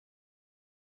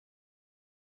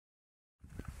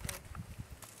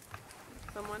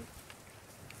someone?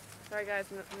 Sorry guys,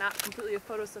 not completely a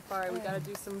photo safari. We gotta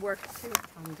do some work too.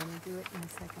 I'm gonna do it in a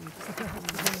second.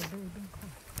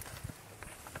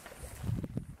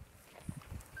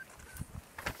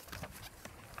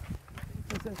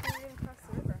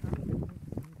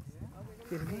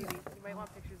 Maybe. You might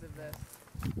want pictures of this.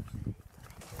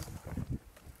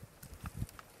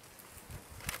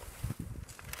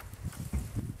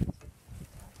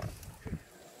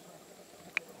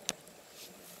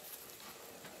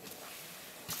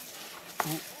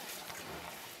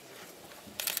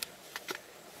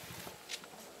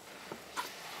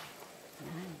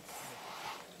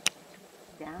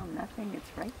 Down, nothing,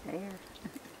 it's right there.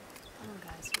 Come on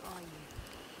guys, who are you?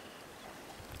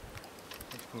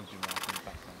 It's called you Mark in the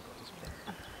background, got this play.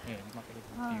 Yeah, you might get a good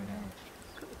view now.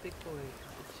 Look at the big boy.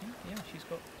 See? Yeah, she's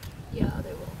got... Yeah,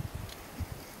 they will.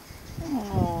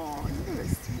 Oh, you're a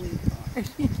sweetheart.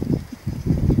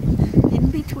 In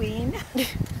between.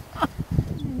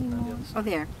 Oh,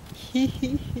 there.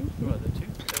 Right, the two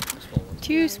small ones.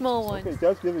 Two small ones. Okay,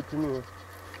 just give it to me.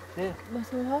 Yeah.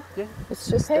 Yeah. It's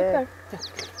just paper.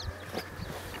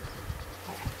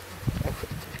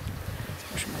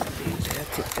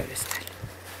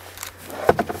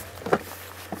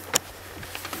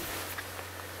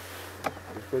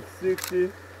 You've got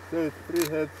 60, so it's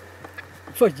 3 heads.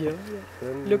 For you.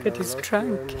 Then Look at his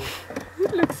trunk.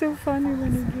 It looks so funny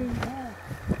when he drinks.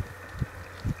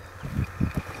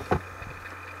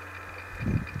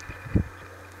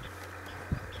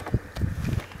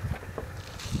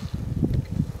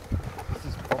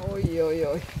 Oi, oi,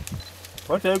 oi.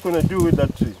 What are you going to do with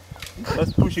that tree?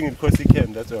 Just pushing it because you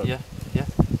can, that's all. Yeah, yeah.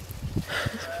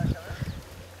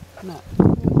 No.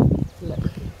 Look.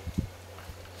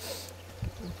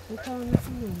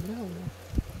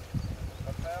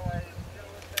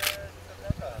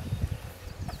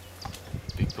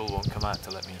 Big Bill won't come out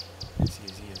to let me see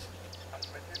his ears.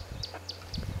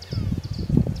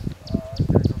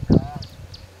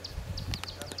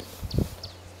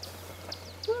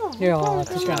 Yeah,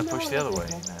 He's going to push the other way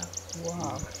now.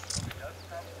 wow.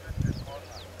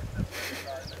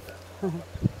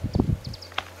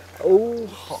 Oh,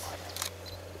 hot.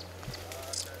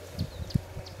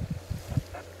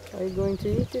 Are you going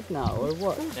to eat it now or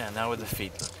what? Yeah, now with the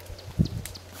feet, look.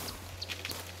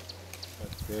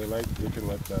 They like eating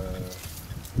at the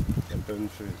palm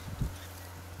trees.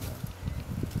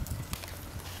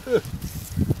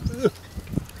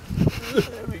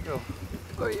 There we go.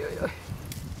 Oi, oi, oi.